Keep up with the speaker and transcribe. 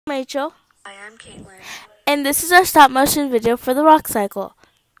Rachel. Hi, I'm Caitlin. And this is our stop motion video for the rock cycle.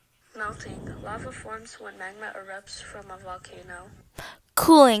 Melting. Lava forms when magma erupts from a volcano.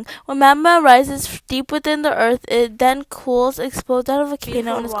 Cooling. When magma rises deep within the earth, it then cools, explodes out of a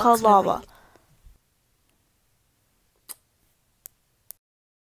volcano, and is called lava.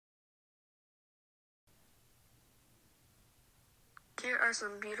 Here are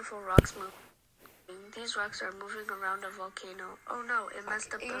some beautiful rocks moving. These rocks are moving around a volcano. Oh no, it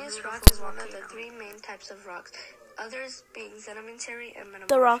messed up the beautiful rock is one of the three main types of rocks, others being sedimentary and metamorphic.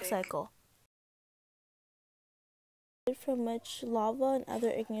 The rock cycle. From which lava and other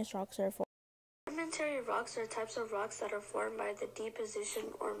igneous rocks are formed. Sedimentary rocks are types of rocks that are formed by the deposition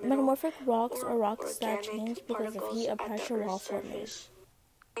or Metamorphic rocks are rocks that change because of heat and pressure while forming.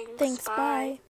 Thanks, bye.